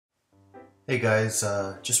Hey guys,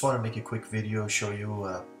 just want to make a quick video show you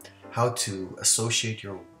how to associate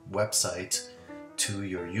your website to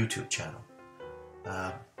your YouTube channel.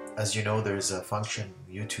 Um, as you know, there's a function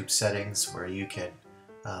in YouTube settings where you can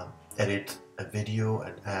edit a video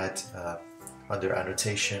and add under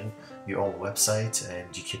annotation your own website,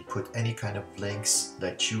 and you can put any kind of links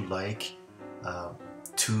that you like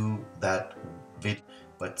to that video,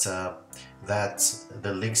 but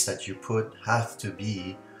the links that you put have to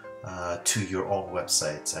be to your own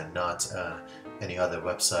website and not any other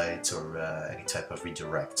website or any type of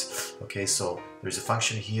redirect. Okay, so there's a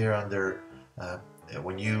function here under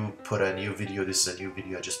when you put a new video. This is a new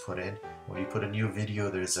video I just put in. When you put a new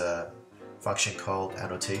video, there's a function called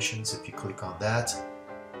Annotations. If you click on that,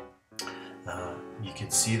 you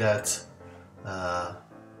can see that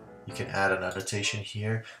you can add an annotation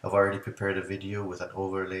here. I've already prepared a video with an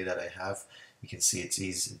overlay that I have. You can see it's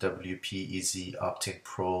WP Easy Opt-in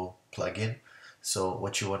Pro plugin. So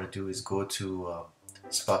what you want to do is go to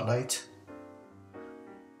Spotlight,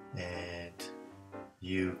 and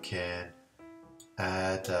you can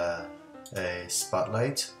add a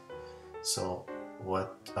spotlight. So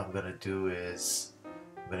what I'm going to do is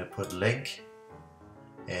I'm going to put link,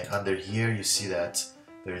 and under here you see that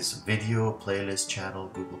there's video, playlist, channel,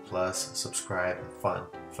 Google+, subscribe, and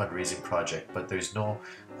fundraising project, but there's no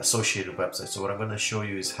associated website. So what I'm going to show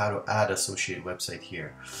you is how to add associated website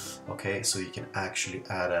here. Okay, so you can actually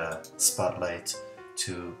add a spotlight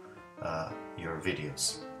to your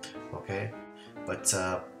videos. Okay, but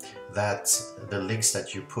the links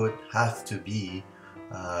that you put have to be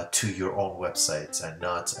to your own website and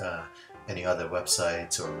not any other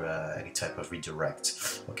website or any type of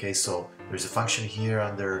redirect. Okay, so there's a function here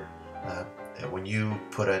under when you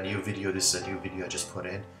put a new video. This is a new video I just put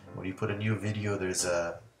in. When you put a new video, there's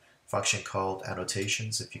a function called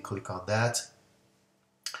Annotations. If you click on that,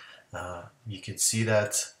 you can see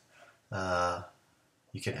that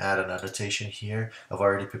you can add an annotation here. I've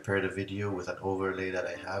already prepared a video with an overlay that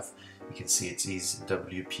I have. You can see it's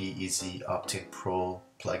WP Easy Opt-in Pro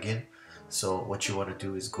plugin. So what you want to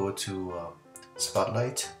do is go to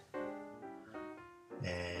Spotlight,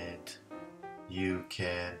 and you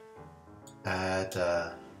can add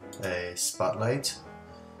a spotlight.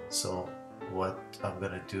 So what I'm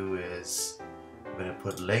going to do is I'm going to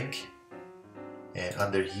put link, and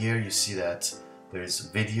under here you see that there's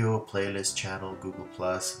video, playlist, channel, Google+,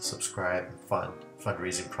 subscribe, and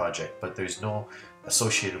fundraising project, but there's no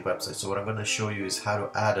associated website. So what I'm going to show you is how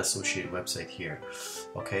to add associated website here.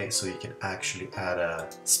 Okay, so you can actually add a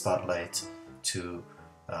spotlight to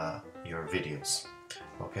your videos.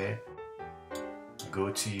 Okay,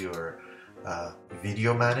 go to your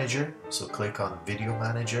video manager. So click on video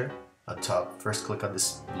manager on top. First click on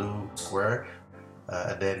this blue square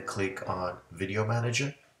and then click on video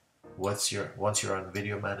manager. Once you're on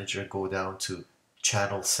video manager, go down to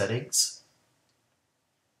channel settings.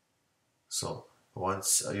 So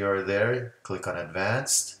once you're there, click on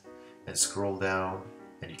advanced and scroll down,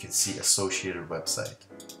 and you can see associated website.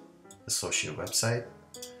 Associated website.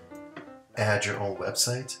 Add your own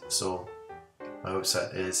website. So my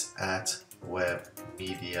website is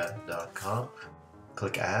 @webmedia.com.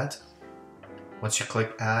 Click add. Once you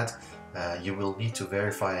click add, you will need to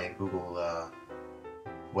verify in Google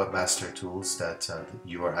Webmaster Tools that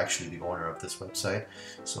you are actually the owner of this website.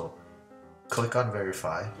 So click on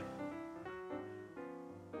verify,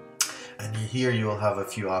 and here you will have a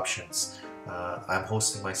few options. I'm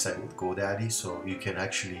hosting my site with GoDaddy, so you can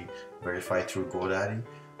actually verify through GoDaddy,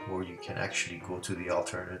 or you can actually go to the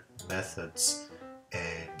alternate methods,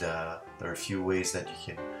 and there are a few ways that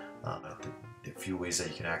you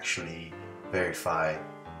can actually verify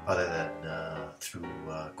other than through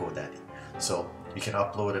GoDaddy. So you can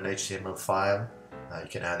upload an HTML file, you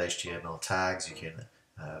can add HTML tags, you can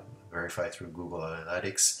verify through Google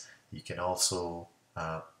Analytics, you can also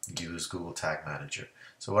use Google Tag Manager.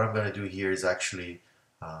 So what I'm going to do here is actually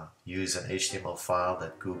use an HTML file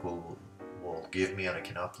that Google will give me, and I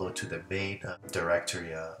can upload to the main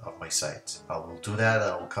directory of my site. I will do that,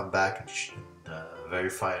 and I will come back and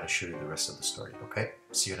verify and show you the rest of the story. Okay,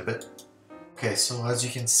 see you in a bit. Okay, so as you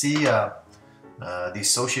can see, the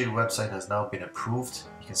associated website has now been approved.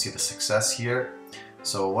 You can see the success here.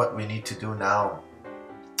 So what we need to do now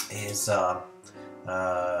is go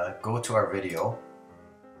to our video,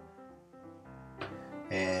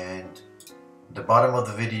 and the bottom of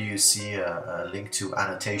the video you see a link to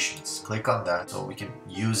annotations. Click on that so we can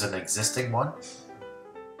use an existing one.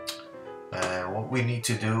 And what we need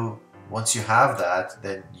to do, once you have that,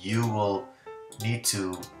 then you will need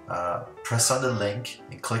to press on the link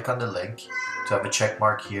and click on the link to have a check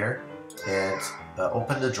mark here, and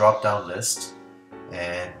open the drop down list,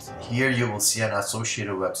 and here you will see an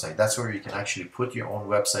associated website. That's where you can actually put your own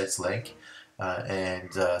website's link and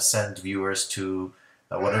send viewers to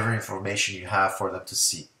whatever information you have for them to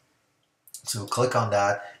see. So click on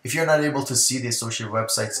that. If you're not able to see the associated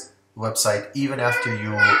website even after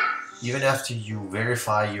you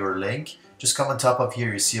verify your link, just come on top of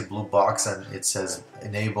here. You see a blue box and it says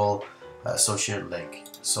enable associated link.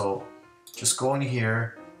 So just go in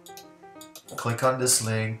here, click on this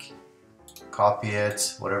link, copy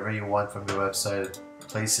it, whatever you want from your website,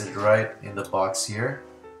 place it right in the box here,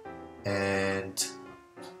 and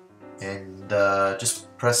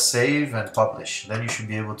just press save and publish. Then you should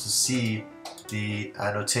be able to see the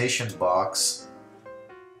annotation box.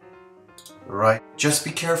 Right. Just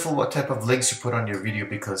be careful what type of links you put on your video,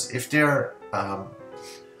 because if there are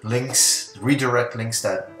links, redirect links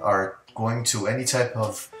that are going to any type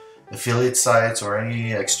of affiliate sites or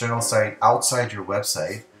any external site outside your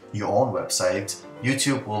website, your own website,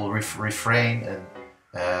 YouTube will refrain and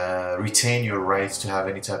retain your rights to have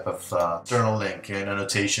any type of external link and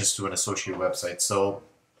annotations to an associated website. So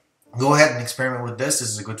go ahead and experiment with this. This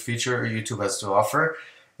is a good feature YouTube has to offer,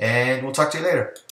 and we'll talk to you later.